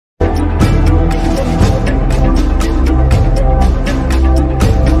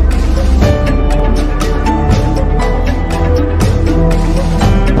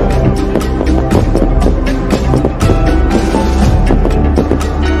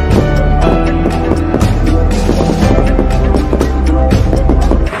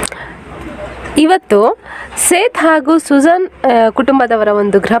ಇವತ್ತು ಸೇತ್ ಹಾಗೂ ಸುಜನ್ ಕುಟುಂಬದವರ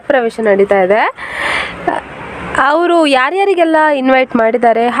ಒಂದು ಗೃಹ ಪ್ರವೇಶ ನಡೀತಾ ಇದೆ. ಅವರು ಯಾರ್ಯಾರಿಗೆಲ್ಲ ಇನ್ವೈಟ್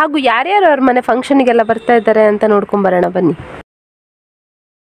ಮಾಡಿದ್ದಾರೆ ಹಾಗೂ ಯಾರ್ಯಾರು ಅವ್ರ ಮನೆ ಫಂಕ್ಷನ್ಗೆಲ್ಲ ಬರ್ತಾ ಇದ್ದಾರೆ ಅಂತ ನೋಡ್ಕೊಂಡ್ ಬರೋಣ ಬನ್ನಿ.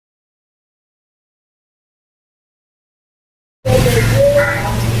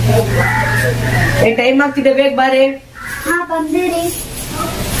 ಟೈಮ್ ಆಗ್ತಿದೆ, ಬೇಗ ಬಾರೆ. ಬಂದಿರಿ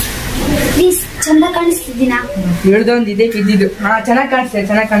ಪ್ಲೀಸ್. ಚಂದ ಕಾಣಿಸ್ತಿದ್ದೀನಾ? ಇಳ್ದೊಂದು ಇದೆ ಇದ್ದಿದ್ದು. ಚೆನ್ನಾಗಿ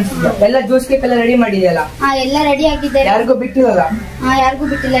ಕಾಣಿಸ್ತಿದೆ. ಎಲ್ಲ ಜ್ಯೂಸ್ ಕೇಕ್ ಎಲ್ಲ ರೆಡಿ ಮಾಡಿದೆಯಲ್ಲ? ಎಲ್ಲ ರೆಡಿ ಆಗಿದ್ದಾರೆ. ಯಾರಿಗೂ ಬಿಟ್ಟಿರಲ್ಲ? ಯಾರಿಗೂ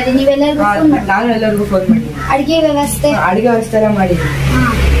ಬಿಟ್ಟಿಲ್ಲ ರೀ. ನೀವೆಲ್ಲರಿಗೂ ನಾನು ಎಲ್ಲರಿಗೂ ಫೋನ್ ಮಾಡಿ ಅಡಿಗೆ ವ್ಯವಸ್ಥೆ ಎಲ್ಲ ಮಾಡಿದ್ದೀನಿ.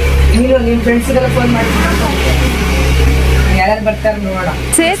 ನೀನು ನಿಮ್ ಫ್ರೆಂಡ್ಸ್ಗೆಲ್ಲ ಫೋನ್ ಮಾಡಿ ಯಾರು ಬರ್ತಾರೆ ನೋಡೋಣ.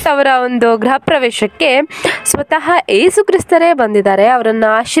 ಸೇತ್ ಅವರ ಒಂದು ಗೃಹ ಪ್ರವೇಶಕ್ಕೆ ಸ್ವತಃ ಏಸು ಕ್ರಿಸ್ತರೇ ಬಂದಿದ್ದಾರೆ ಅವರನ್ನ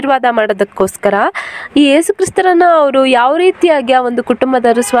ಆಶೀರ್ವಾದ ಮಾಡೋದಕ್ಕೋಸ್ಕರ. ಈ ಏಸು ಕ್ರಿಸ್ತರನ್ನ ಅವರು ಯಾವ ರೀತಿಯಾಗಿ ಆ ಒಂದು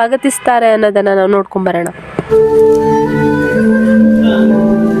ಕುಟುಂಬದವರು ಸ್ವಾಗತಿಸ್ತಾರೆ ಅನ್ನೋದನ್ನ ನಾವು ನೋಡ್ಕೊಂಡ್ ಬರೋಣ.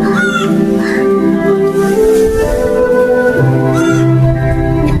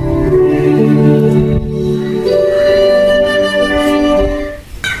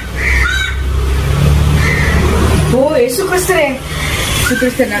 ಯೇಸು ಕ್ರಿಸ್ತರೇ,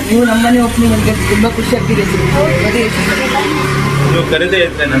 ನೀವು ನಮ್ಮನೆ ಓಪನಿಂಗ್ ಅಂತ ತುಂಬಾ ಖುಷಿ ಆಗ್ತಿದೆ. ನೀವು ಕರೆದೇ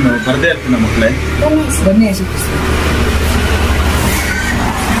ಇರ್ತೆ, ನಾನು ಬರದೇ ಇರ್ತೀನಿ ಮಕ್ಕಳೇ. ಬನ್ನಿ ಯೇಸು ಕ್ರಿಸ್ತ.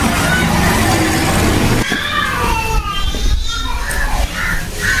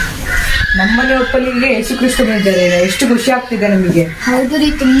 ನಮ್ಮನೆ ಓಪನಿಂಗ್ಗೆ ಯೇಸು ಕ್ರಿಸ್ತ ಬಂದಿದ್ದಾರೆ. ಎಷ್ಟು ಖುಷಿ ಆಗ್ತಿದೆ ನಮಗೆ. ಹೌದು ರೀ,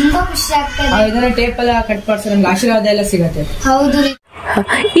 ತುಂಬಾ ಖುಷಿ ಆಗ್ತದೆ. ಇದನ್ನ ಟೇಪ್ ಎಲ್ಲ ಕಟ್ ಮಾಡ್ತಾರೆ, ನಮ್ಗೆ ಆಶೀರ್ವಾದ ಎಲ್ಲ ಸಿಗತ್ತೆ. ಹೌದು ರೀ.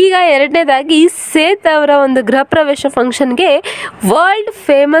 ಈಗ ಎರಡನೇದಾಗಿ ಸೇತ್ ಅವರ ಒಂದು ಗೃಹ ಪ್ರವೇಶ ಫಂಕ್ಷನ್ಗೆ ವರ್ಲ್ಡ್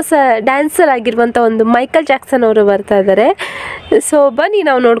ಫೇಮಸ್ ಡ್ಯಾನ್ಸರ್ ಆಗಿರುವಂಥ ಒಂದು ಮೈಕಲ್ ಜಾಕ್ಸನ್ ಅವರು ಬರ್ತಾ ಇದ್ದಾರೆ. ಸೊ ಬನ್ನಿ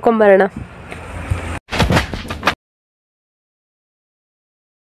ನಾವು ನೋಡ್ಕೊಂಡ್ ಬರೋಣ.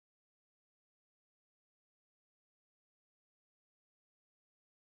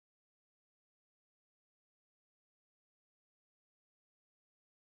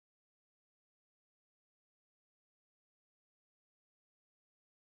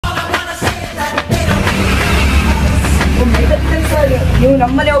 ನೀವು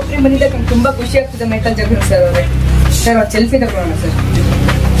ನಮ್ಮನೆ ಓಪನಿಂಗ್ ಬಂದಿದ್ದಕ್ಕೆ ನಂಗೆ ತುಂಬಾ ಖುಷಿ ಆಗ್ತಿದೆ. ಮೈಕಲ್ ಜಾಕ್ಸನ್ ಸರ್ ಅವರೇ. ಸರ್ ಒಂದು ಸೆಲ್ಫಿ ತಗೊಳ್ಳೋಣ ಸರ್.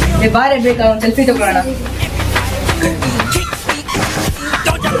 ಬಾರೆ ಬೇಕಾ ಒಂದು ಸೆಲ್ಫಿ ತಗೊಳ್ಳೋಣ.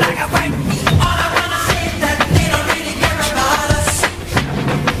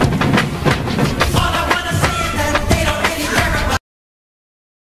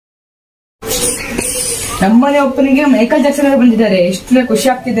 ನಮ್ಮನೆ ಓಪನಿಂಗ್ಗೆ ಮೈಕಲ್ ಜಾಕ್ಸನ್ ಅವರು ಬಂದಿದ್ದಾರೆ. ಎಷ್ಟು ಖುಷಿ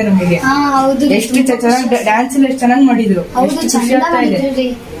ಆಗ್ತಿದೆ ನಮಗೆ. ಎಷ್ಟು ಚೆನ್ನಾಗಿ ಡ್ಯಾನ್ಸ್ ಎಲ್ಲ ಎಷ್ಟು ಚೆನ್ನಾಗಿ ಮಾಡಿದ್ರು. ಎಷ್ಟು ಖುಷಿ ಆಗ್ತಾ ಇದೆ.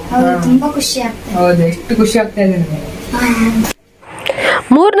 ತುಂಬಾ ಖುಷಿ ಆಗ್ತದೆ. ಹೌದು, ಎಷ್ಟು ಖುಷಿ ಆಗ್ತಾ ಇದೆ ನಮಗೆ.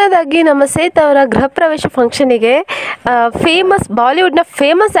 ಮೂರನೇದಾಗಿ ನಮ್ಮ ಸೇತ್ ಅವರ ಗೃಹ ಪ್ರವೇಶ ಫಂಕ್ಷನಿಗೆ ಬಾಲಿವುಡ್ನ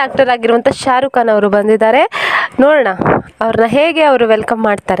ಫೇಮಸ್ ಆಕ್ಟರ್ ಆಗಿರುವಂಥ ಶಾರುಖ್ ಖಾನ್ ಅವರು ಬಂದಿದ್ದಾರೆ. ನೋಡೋಣ ಅವ್ರನ್ನ ಹೇಗೆ ಅವರು ವೆಲ್ಕಮ್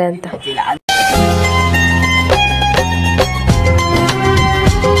ಮಾಡ್ತಾರೆ ಅಂತ.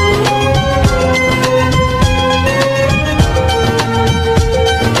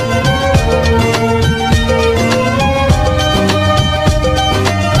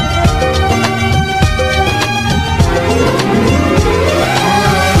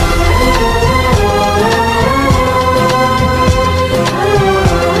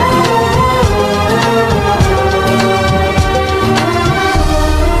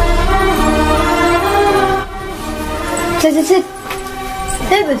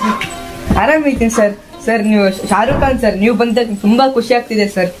 ಆರಾಮೈತೆ ಸರ್. ಸರ್ ನೀವು ಶಾರುಖ್ ಖಾನ್ ಸರ್, ನೀವು ಬಂದಾಗ ತುಂಬಾ ಖುಷಿ ಆಗ್ತಿದೆ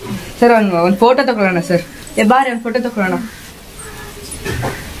ಸರ್. ಸರ್ ಒಂದು ಫೋಟೋ ತಗೊಳ್ಳೋಣ ಸರ್. ಬಾರಿ ಒಂದು ಫೋಟೋ ತಗೊಳ್ಳೋಣ.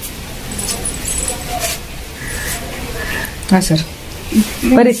 ಹಾ ಸರ್,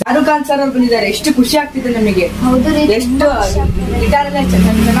 ಬರೀ ಶಾರುಖ್ ಖಾನ್ ಸರ್ ಅವ್ರು ಬಂದಿದ್ದಾರೆ. ಎಷ್ಟು ಖುಷಿ ಆಗ್ತಿದೆ ನಮಗೆ. ಎಷ್ಟು ಗಿಟಾರ್ ಎಲ್ಲ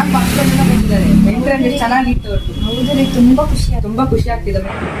ಚೆನ್ನಾಗಿ ಬಂದಿದ್ದಾರೆ. ಎಂಟ್ರೆನ್ಸ್ ಚೆನ್ನಾಗಿತ್ತು. ತುಂಬಾ ಖುಷಿ ಆಗ್ತಿದೆ.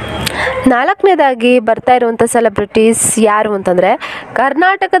 ನಾಲ್ಕನೇದಾಗಿ ಬರ್ತಾ ಇರುವಂಥ ಸೆಲೆಬ್ರಿಟೀಸ್ ಯಾರು ಅಂತಂದರೆ,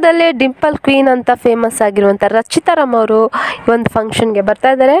 ಕರ್ನಾಟಕದಲ್ಲೇ ಡಿಂಪಲ್ ಕ್ವೀನ್ ಅಂತ ಫೇಮಸ್ ಆಗಿರುವಂಥ ರಚಿತಾ ರಾಮ್ ಅವರು ಈ ಒಂದು ಫಂಕ್ಷನ್ಗೆ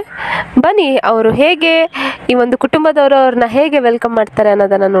ಬರ್ತಾ ಇದ್ದಾರೆ. ಬನ್ನಿ ಅವರು ಹೇಗೆ ಈ ಒಂದು ಕುಟುಂಬದವರು ಅವ್ರನ್ನ ಹೇಗೆ ವೆಲ್ಕಮ್ ಮಾಡ್ತಾರೆ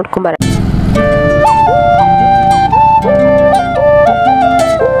ಅನ್ನೋದನ್ನು ನೋಡ್ಕೊಂಬಾರ.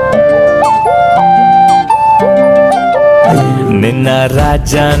 ನಿನ್ನ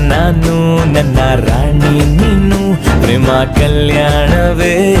ರಾಜ ನಾನು, ನನ್ನ ರಾಣಿ ನೀನು, ಪ್ರೇಮ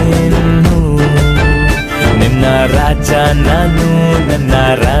ಕಲ್ಯಾಣವೇನು. ನಿನ್ನ ರಾಜ ನಾನು, ನನ್ನ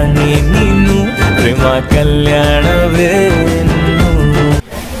ರಾಣಿ ನೀನು, ಪ್ರೇಮ ಕಲ್ಯಾಣವೇನು.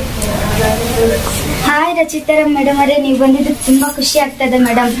 ಹಾಯ್ ರಚಿತಾ ರಾಮ್ ಮೇಡಮ್ ಅವರೇ, ನೀವು ಬಂದಿದ್ದು ತುಂಬಾ ಖುಷಿ ಆಗ್ತದೆ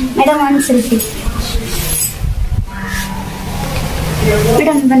ಮೇಡಮ್. ಮೇಡಮ್ ಒಂದು ಸೆಲ್ಫಿ.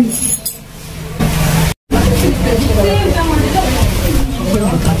 ಮೇಡಮ್ ಬನ್ನಿ.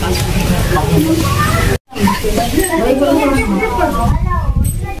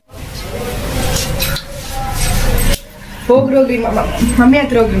 ಹೋಗ್ರಿ ಮಮ್ಮಿ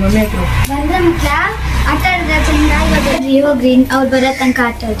ಹತ್ರ ಹೋಗ್ರಿ ಬಂದ್ರೆ ಮಕ್ಳ ಆಟ ಆಡಿದ್ರೆ ಚೆನ್ನಾಗಿ ಹೋಗ್ರಿ ಅವ್ರು ಬರೋ ತನಕ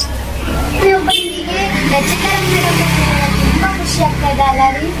ಆಟ ಆಡ್ರಿ. ತುಂಬಾ ಖುಷಿ ಆಗ್ತಾ ಇದೆ ಅಲ್ಲ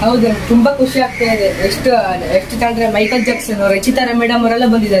ರೀ? ಹೌದು, ತುಂಬಾ ಖುಷಿ ಆಗ್ತಾ ಇದೆ. ಎಷ್ಟು ಕಂಡ್ರೆ Michael Jackson, Rachita Ram madam ಅವರೆಲ್ಲ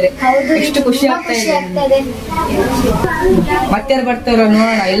ಬಂದಿದ್ದಾರೆ. ಎಷ್ಟು ಖುಷಿ ಆಗ್ತಾ ಇದೆ. ಮತ್ತೆ ಯಾರು ಬರ್ತಾರೋ ನೋಡೋಣ,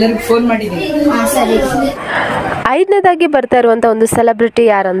 ಎಲ್ಲರಿಗೂ ಫೋನ್ ಮಾಡಿದೀನಿ. ಐದನೇದಾಗಿ ಬರ್ತಾ ಇರುವಂಥ ಒಂದು ಸೆಲೆಬ್ರಿಟಿ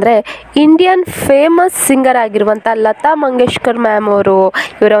ಯಾರಂದರೆ ಇಂಡಿಯನ್ ಫೇಮಸ್ ಸಿಂಗರ್ ಆಗಿರುವಂಥ ಲತಾ ಮಂಗೇಶ್ಕರ್ ಮ್ಯಾಮ್ ಅವರು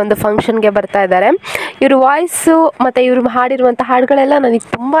ಇವರ ಒಂದು ಫಂಕ್ಷನ್ಗೆ ಬರ್ತಾ ಇದ್ದಾರೆ. ಇವ್ರ ವಾಯ್ಸು ಮತ್ತು ಇವರು ಹಾಡಿರುವಂಥ ಹಾಡುಗಳೆಲ್ಲ ನನಗೆ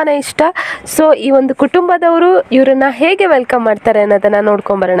ತುಂಬಾ ಇಷ್ಟ. ಸೊ ಈ ಒಂದು ಕುಟುಂಬದವರು ಇವರನ್ನ ಹೇಗೆ ವೆಲ್ಕಮ್ ಮಾಡ್ತಾರೆ ಅನ್ನೋದನ್ನು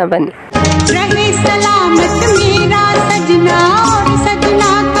ನೋಡ್ಕೊಂಬರೋಣ ಬನ್ನಿ.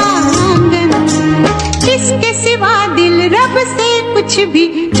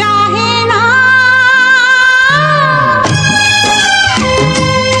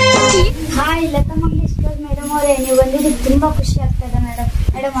 ಹಾಯ್ ಲತಾ ಮಂಗೇಶ್ಕರ್ ಮೇಡಮ್ ಅವರೇ, ನೀವು ಬಂದಿದ್ದಕ್ಕೆ ತುಂಬಾ ಖುಷಿ ಆಗ್ತಾ ಇದೆ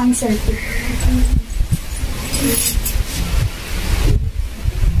ಮೇಡಮ್ ಒಂದು ಸೆಲ್ಫಿ.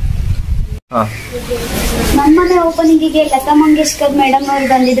 ನಮ್ಮನೆ ಓಪನಿಂಗಿಗೆ ಲತಾ ಮಂಗೇಶ್ಕರ್ ಮೇಡಮ್ ಅವರು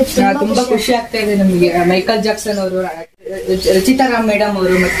ಬಂದಿದ್ದಕ್ಕೆ ತುಂಬಾ ಖುಷಿ ಆಗ್ತಾ ಇದೆ ನಮಗೆ. ಮೈಕಲ್ ಜಾಕ್ಸನ್ ಅವರು, ರಚಿತಾ ರಾಮ್ ಮೇಡಮ್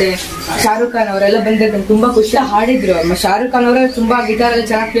ಅವರು ಮತ್ತೆ ಶಾರುಖ್ ಖಾನ್ ಅವರೆಲ್ಲ ಬಂದಿದ್ರು. ತುಂಬಾ ಖುಷಿ ಹಾಡಿದ್ರು. ಶಾರುಖ್ ಖಾನ್ ಅವರು ತುಂಬಾ ಗಿಟಾರ್ ಎಲ್ಲ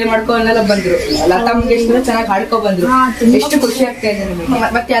ಚೆನ್ನಾಗಿ ಪ್ಲೇ ಮಾಡ್ಕೊಂಡೆಲ್ಲ ಬಂದ್ರು. ಲತಾ ಮಂಗೇಶ್ಕರ್ ಚೆನ್ನಾಗಿ ಹಾಡ್ಕೊ ಬಂದ್ರು. ಎಷ್ಟು ಖುಷಿ ಆಗ್ತಾ ಇದೆ ನಮಗೆ.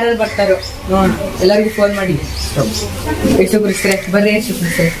 ಮತ್ತೆ ಯಾರು ಬರ್ತಾರೋ ನೋಡ್, ಎಲ್ಲರಿಗೂ ಫೋನ್ ಮಾಡಿ. ಎಷ್ಟು ಖುಷಿ ಬರ್ರಿ. ಎಷ್ಟು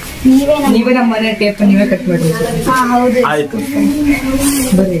ಖುಷಿ ನೀವೇ ನಮ್ಮ ಮನೆ ಟೇಪ್ ನೀವೇ ಕಟ್ ಮಾಡ್ರಿ. ಆಯ್ತು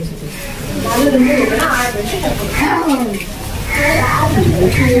ಬರ್ರಿ.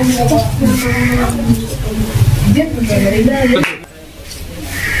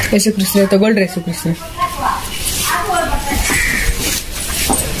 ಯೇಸು ಕ್ರಿಸ್ತ ತಗೊಳ್ರಿ. ಯೇಸು ಕ್ರಿಸ್ತ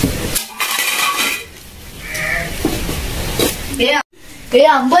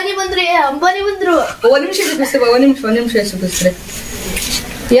ಅಂಬಾನಿ ಬಂದ್ರು. ಒಂದ್ ನಿಮಿಷ ಯೇಸು ಕ್ರಿಸ್ತ, ಒಂದ್ ನಿಮಿಷ ಯೇಸು ಕ್ರಿಸ್ತ.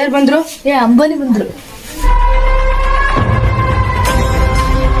 ಯಾರು ಬಂದ್ರು? ಅಂಬಾನಿ ಬಂದ್ರು.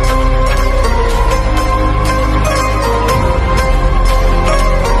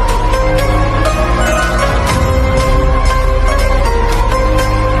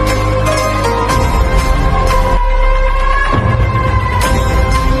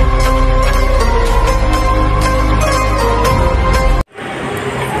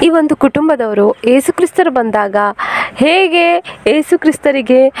 ಈ ಒಂದು ಕುಟುಂಬದವರು ಏಸುಕ್ರಿಸ್ತರು ಬಂದಾಗ ಹೇಗೆ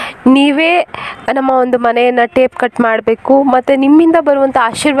ಏಸುಕ್ರಿಸ್ತರಿಗೆ ನೀವೇ ನಮ್ಮ ಒಂದು ಮನೆಯನ್ನು ಟೇಪ್ ಕಟ್ ಮಾಡಬೇಕು ಮತ್ತು ನಿಮ್ಮಿಂದ ಬರುವಂಥ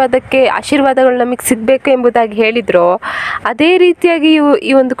ಆಶೀರ್ವಾದಗಳು ನಮಗೆ ಸಿಗಬೇಕು ಎಂಬುದಾಗಿ ಹೇಳಿದ್ರು, ಅದೇ ರೀತಿಯಾಗಿ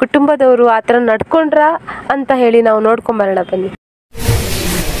ಈ ಒಂದು ಕುಟುಂಬದವರು ಆ ಥರ ನಡ್ಕೊಂಡ್ರ ಅಂತ ಹೇಳಿ ನಾವು ನೋಡ್ಕೊಂಬರೋಣ ಬನ್ನಿ.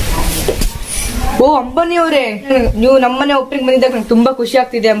 ಓ ಅಂಬಾನಿ ಅವರೇ, ನೀವು ನಮ್ಮನೆ ಒಪ್ಪಿಗೆ ಬಂದಿದ್ದಾಗ ನಂಗೆ ತುಂಬಾ ಖುಷಿ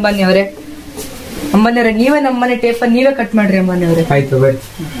ಆಗ್ತಿದೆ. ಅಂಬಾನಿ ಅವರೇ, ನೀವೇ ನಮ್ಮನೆ ಟೇಪ್ ನೀವೇ ಕಟ್ ಮಾಡ್ರಿ. ಅಂಬಾನಿ ಅವರೇ ಆಯ್ತು ಬರ್ರಿ.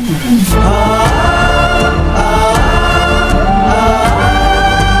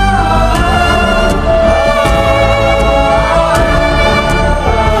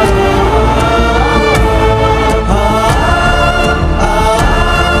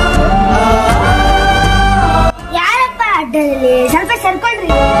 ಯಾರಪ್ಪ ಅಡ್ಡದಲ್ಲಿ ಸ್ವಲ್ಪ ಸರ್ಕೊಳ್ರಿ.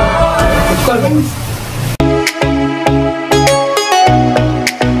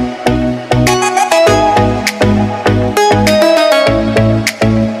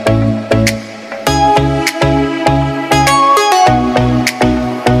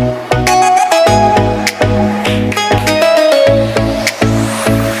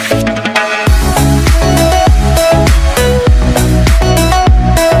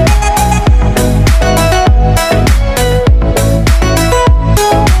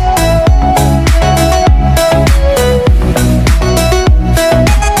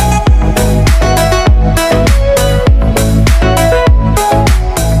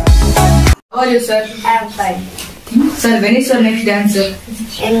 Sir, I am fine. Sir, when is your next dance, sir?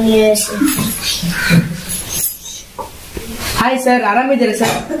 Yes. Hi, sir. ಆರಾಮಿದ್ದೀರಾ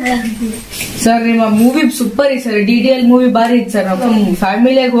sir? Sir, ನಿಮ್ಮ ಮೂವಿ ಸೂಪರ್ ಇದೆ ಸರ್. DDL ಮೂವಿ ಬಾರಿ ಇತ್ತು ಸರ್. ನಾವು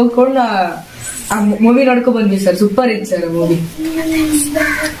ಫ್ಯಾಮಿಲಿಯಾಗಿ ಹೋಗ್ಕೊಂಡು ಆ ಮೂವಿ ನೋಡ್ಕೊ ಬಂದ್ವಿ ಸರ್. ಸೂಪರ್ ಇತ್ತು ಸರ್ ಮೂವಿ.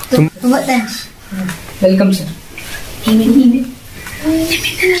 ತುಂಬಾ thanks. Welcome sir.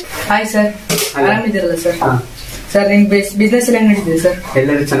 Hi sir, ಆರಾಮಿದ್ದೀರಲ್ಲ sir? Sir, ನಿಮ್ ಬಿಸ್ನೆಸ್ ಎಲ್ಲ ನಡೀತಿದೆ ಸರ್?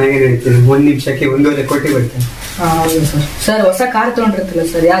 ಎಲ್ಲರೂ ಚೆನ್ನಾಗಿ ನಡೀತಿದೆ. 1 ನಿಮಿಷಕ್ಕೆ 1.5 ಕೋಟಿ ಬರ್ತೇನೆ. ಹೌದು ಸರ್. ಸರ್, ಹೊಸ ಕಾರ್ ತಗೊಂಡಿರ್ತಲ್ಲ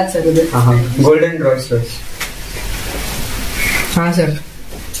ಸರ್, ಯಾವ್ದು ಸರ್ ಇದು? Golden rolls Royce. ಹಾ ಸರ್,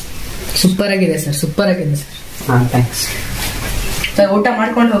 ಸೂಪರ್ ಆಗಿದೆ ಸರ್. ಸೂಪರ್ ಆಗಿದೆ ಸರ್. Thanks sir. ಊಟ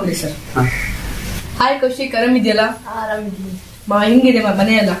ಮಾಡ್ಕೊಂಡು ಹೋಗ್ರಿ ಸರ್. ಹಾಯ್ ಕೌಶಿಕ್, ಆರಾಮಿದ್ಯಲ್ಲ? ಆರಾಮಿದ್ದೀನಿ. ಹಿಂಗಿದೆ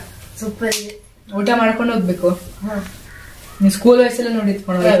ಮನೆಯಲ್ಲ? ಸೂಪರ್ ಇದೆ. ಊಟ ಮಾಡ್ಕೊಂಡು ಹೋಗ್ಬೇಕು. ನೀನ್ ಸ್ಕೂಲ್ ವಯಸ್ಸೆಲ್ಲ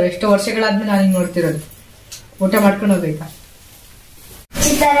ನೋಡಿದ್ಕೊಂಡು ಎಷ್ಟೋ ವರ್ಷಗಳಾದ್ಮೇಲೆ ನಾನು ಹಿಂಗ್ ನೋಡ್ತಿರೋದು. ಊಟ ಮಾಡ್ಕೊಂಡು ಹೋಗ್ಬೇಕಾ?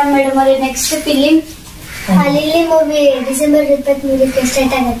 ರಚಿತಾ ರಾಮ್ ಮೇಡಮ್ ಅವರೇ, next film lily movie December 23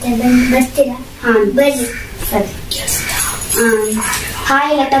 start ಆಗುತ್ತೆ, ಬರ್ತೀರಾ? ಬರ್ರಿ.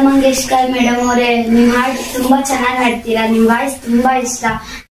 ಹಾಯ್ ಲತಾ ಮಂಗೇಶ್ಕರ್ ಮೇಡಮ್ ಅವರೇ, ನಿಮ್ ಹಾಡು ತುಂಬಾ ಚೆನ್ನಾಗಿ ಹಾಡ್ತೀರಾ, ನಿಮ್ ವಾಯ್ಸ್ ತುಂಬಾ ಇಷ್ಟ.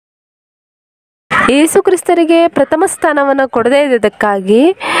 ಯೇಸು ಕ್ರಿಸ್ತರಿಗೆ ಪ್ರಥಮ ಸ್ಥಾನವನ್ನು ಕೊಡದೇ ಇದ್ದಕ್ಕಾಗಿ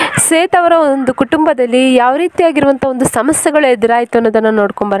ಸೇತ್ ಅವರ ಒಂದು ಕುಟುಂಬದಲ್ಲಿ ಯಾವ ರೀತಿಯಾಗಿರುವಂಥ ಒಂದು ಸಮಸ್ಯೆಗಳು ಎದುರಾಯಿತು ಅನ್ನೋದನ್ನು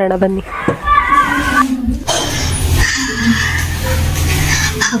ನೋಡ್ಕೊಂಬರೋಣ ಬನ್ನಿ.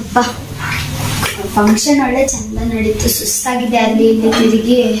 ಅಪ್ಪ, ಫಂಕ್ಷನ್ ಒಳ್ಳೆ ಚಂದ ನಡೀತು, ಸುಸ್ತಾಗಿದೆ, ಅಲ್ಲಿ ಇಲ್ಲಿ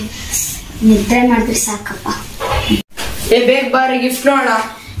ತಿರುಗಿ ನಿದ್ರೆ ಮಾಡಿದ್ರೆ ಸಾಕಪ್ಪ. ಬೇಗ ಬಾರಿ ಗಿಫ್ಟ್ ನೋಡೋಣ.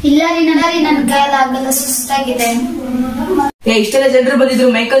 ಇಲ್ಲ ರೀ, ನನ್ನ ಕೈಯಲ್ಲಿ ಆಗಲ್ಲ, ಸುಸ್ತಾಗಿದೆ. ಇಷ್ಟೆಲ್ಲ ಜನರು ಬಂದಿದ್ರು,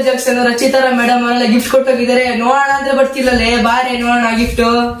 Michael Jackson, Rachita Ram madam ಅವರೆಲ್ಲ ಗಿಫ್ಟ್ ಕೊಟ್ಟೋಗಿದ್ದಾರೆ. ನೋಡೋಣ ಅಂದ್ರೆ ಬರ್ತಿಲ್ಲಲೇ, ಬಾರೆ ನೋಡೋಣ ಗಿಫ್ಟ್.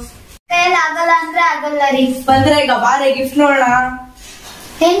 ಕೈಯಲ್ಲಿ ಆಗಲ್ಲ ಅಂದ್ರೆ ಆಗಲ್ಲ ರೀ. ಬಂದ್ರೆ ಈಗ ಬಾರೆ ಗಿಫ್ಟ್ ನೋಡೋಣ.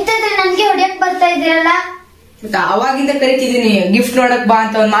 ಎಂತಂದ್ರೆ ನನ್ಗೆ ಹೊಡಿಯಕ್ ಬರ್ತಾ ಇದ್ದೀರಲ್ಲ, ಅವಾಗಿಂದ ಕರಿತಿದೀನಿ ಗಿಫ್ಟ್ ನೋಡಕ್ ಬಾ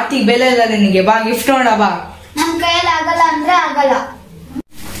ಅಂತ. ಒಂದ್ ಮಾತಿಗೆ ಬೆಲೆ ಇಲ್ಲ ನಿನಗೆ, ಬಾ ಗಿಫ್ಟ್ ನೋಡ ಬಾ. ನನ್ ಕೈಯಲ್ಲಿ ಆಗಲ್ಲ ಅಂದ್ರೆ ಆಗಲ್ಲ.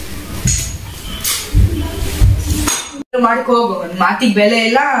 ಮಾಡ್ಕೋ ಹೋಗು, ಒಂದ್ ಮಾತಿಗೆ ಬೆಲೆ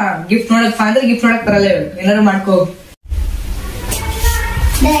ಇಲ್ಲ. ಗಿಫ್ಟ್ ನೋಡಕ್ ಬಾ ಅಂದ್ರೆ ಗಿಫ್ಟ್ ನೋಡಕ್ ಬರಲ್ಲ, ಏನಾದ್ರು ಮಾಡ್ಕೋ ಹೋಗು.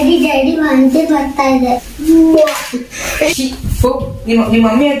 ಡ್ಯಾಡಿ ವಾಂತಿ ಬರ್ತಾ ಇದೆ. ಹೋಗ್ ನಿಮ್ಮ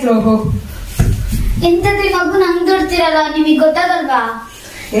ಮಮ್ಮಿ ಹತ್ರ ಹೋಗು. ಎಂತದ್ರಿ ಮಗು ನಂಗ್ ದುಡ್ತಿರಲ್ಲ, ನಿಮಗ್ ಗೊತ್ತಾಗಲ್ವಾ?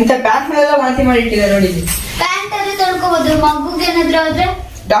 ಇಂತ ಪ್ಯಾಂಟ್ ಮೇಲೆಲ್ಲ ವಾಂತಿ ಮಾಡಿಟ್ಟಿದ್ದಾರೆ ನೋಡಿ. ಪ್ಯಾಂಟ್ ಅಲ್ಲಿ ತೊಳ್ಕೋಬಹುದು, ಮಗುಗೆ ಏನಾದ್ರು ಆದ್ರೆ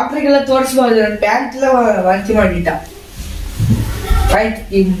ಡಾಕ್ಟರ್ಗೆಲ್ಲ ತೋರಿಸಬಹುದು. ಪ್ಯಾಂಟ್ ಎಲ್ಲ ವಾಂತಿ ಮಾಡಿಟ್ಟ. ಆಯ್ತು,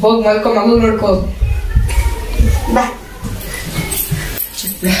 ಈಗ ಹೋಗಿ ಮಲ್ಕೊ, ಮಗು ನೋಡ್ಕೋ. ಬಾ.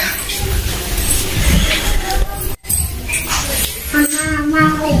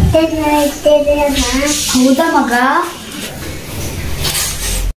 ಹೌದಾ ಮಗ?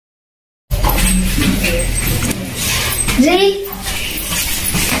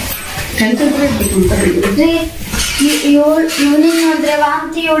 ಇವನಿಗೆ ನೋಡಿದ್ರೆ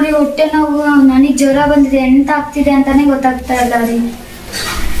ವಾಂತಿ, ಇವಳಿ ಹೊಟ್ಟೆ ನೋವು, ನನಗ್ ಜ್ವರ ಬಂದಿದೆ, ಎಂತ ಆಗ್ತಿದೆ ಅಂತಾನೆ ಗೊತ್ತಾಗ್ತಾ ಇಲ್ಲ ರೀ.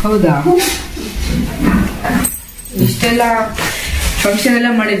 ಹೌದಾ? ಇಷ್ಟೆಲ್ಲ ಫಂಕ್ಷನ್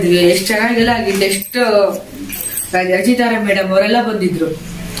ಎಲ್ಲ ಮಾಡಿದ್ವಿ, ಎಷ್ಟ್ ಚೆನ್ನಾಗೆಲ್ಲ ಆಗಿತ್ತು. ಎಷ್ಟು ರಚಿತಾ ರಾಮ್ ಮೇಡಮ್ ಅವರೆಲ್ಲ ಬಂದಿದ್ರು.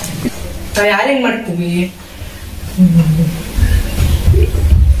 ನಾವ್ ಯಾರೇನ್ ಮಾಡ್ತೀವಿ?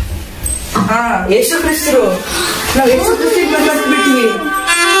 ಹಾ, ಯೇಸು ಕ್ರಿಸ್ತರು. ನಾವ್ ಯೇಸು ಕ್ರಿಸ್ತ ಮಾಡ್ಬಿಟ್ವಿ.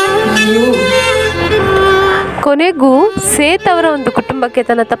 ಕೊನೆಗೂ ಸೇತ್ ಅವರ ಒಂದು ಕುಟುಂಬಕ್ಕೆ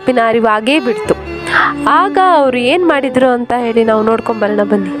ತನ್ನ ತಪ್ಪಿನ ಅರಿವು ಆಗೇ ಬಿಡ್ತು. ಆಗ ಅವರು ಏನು ಮಾಡಿದ್ರು ಅಂತ ಹೇಳಿ ನಾವು ನೋಡ್ಕೊಂಬರೋಣ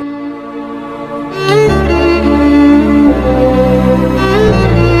ಬನ್ನಿ.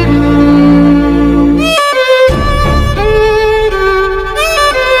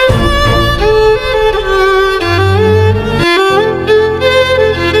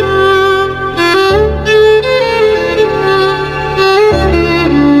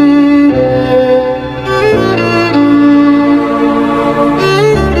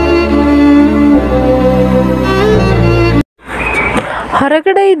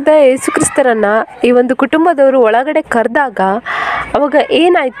 ಹೊರಗಡೆ ಇದ್ದ ಯೇಸುಕ್ರಿಸ್ತರನ್ನ ಈ ಒಂದು ಕುಟುಂಬದವರು ಒಳಗಡೆ ಕರೆದಾಗ ಅವಾಗ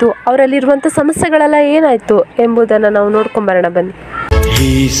ಏನಾಯ್ತು, ಅವರಲ್ಲಿರುವಂಥ ಸಮಸ್ಯೆಗಳೆಲ್ಲ ಏನಾಯ್ತು ಎಂಬುದನ್ನು ನಾವು ನೋಡ್ಕೊಂಬರೋಣ ಬನ್ನಿ.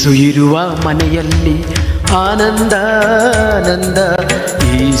 ಯೇಸು ಇರುವ ಮನೆಯಲ್ಲಿ ಆನಂದ ಆನಂದ,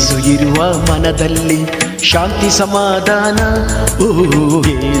 ಯೇಸು ಇರುವ ಮನದಲ್ಲಿ ಶಾಂತಿ ಸಮಾಧಾನ. ಓ,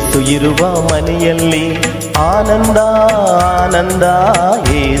 ಯೇಸು ಇರುವ ಮನೆಯಲ್ಲಿ ಆನಂದ ಆನಂದ,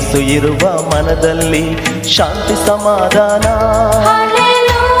 ಯೇಸು ಇರುವ ಮನದಲ್ಲಿ ಶಾಂತಿ ಸಮಾಧಾನ.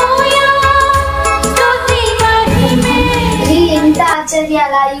 ಎಂತ ಆಶ್ಚರ್ಯ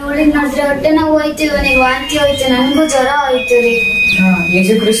ಅಲ್ಲ, ಇವಳಿಗೆ ನೋಡಿದ್ರೆ ಹೊಟ್ಟೆ ನೋವು ಹೋಯ್ತು, ಇವನಿಗೆ ವಾಂತಿ ಹೋಯ್ತು, ನನ್ಗೂ ಜ್ವರ ಹೋಯ್ತು ರೀ.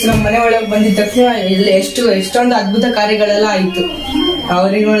 ಯೇಸು ಕ್ರಿಸ್ತನ ಮನೆ ಒಳಗೆ ಬಂದಿದ ತಕ್ಷಣ ಎಷ್ಟೊಂದು ಅದ್ಭುತ ಕಾರ್ಯಗಳೆಲ್ಲ ಆಯ್ತು.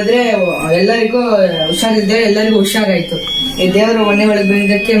 ಅವ್ರಿಗೆ ನೋಡಿದ್ರೆ ಎಲ್ಲರಿಗೂ ಹುಷಾರಿದ್ರೆ ಎಲ್ಲರಿಗೂ ಹುಷಾರಾಯ್ತು. ಈ ದೇವರ ಮನೆ ಒಳಗೆ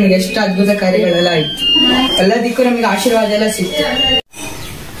ಬಂದಿದ್ದಕ್ಕೆ ನಮಗೆ ಎಷ್ಟು ಅದ್ಭುತ ಕಾರ್ಯಗಳೆಲ್ಲ ಆಯ್ತು. ಎಲ್ಲದಕ್ಕೂ ನಮಗೆ ಆಶೀರ್ವಾದ ಎಲ್ಲ ಸಿಕ್ತು.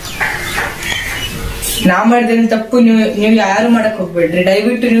 ನಾ ಮಾಡಿದ ತಪ್ಪು ನೀವು ಯಾರು ಮಾಡಕ್ ಹೋಗ್ಬೇಡ್ರಿ.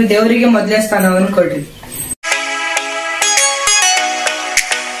 ದಯವಿಟ್ಟು ನೀವು ದೇವರಿಗೆ ಮೊದಲೇ ಸ್ಥಾನವನ್ನು ಕೊಡ್ರಿ.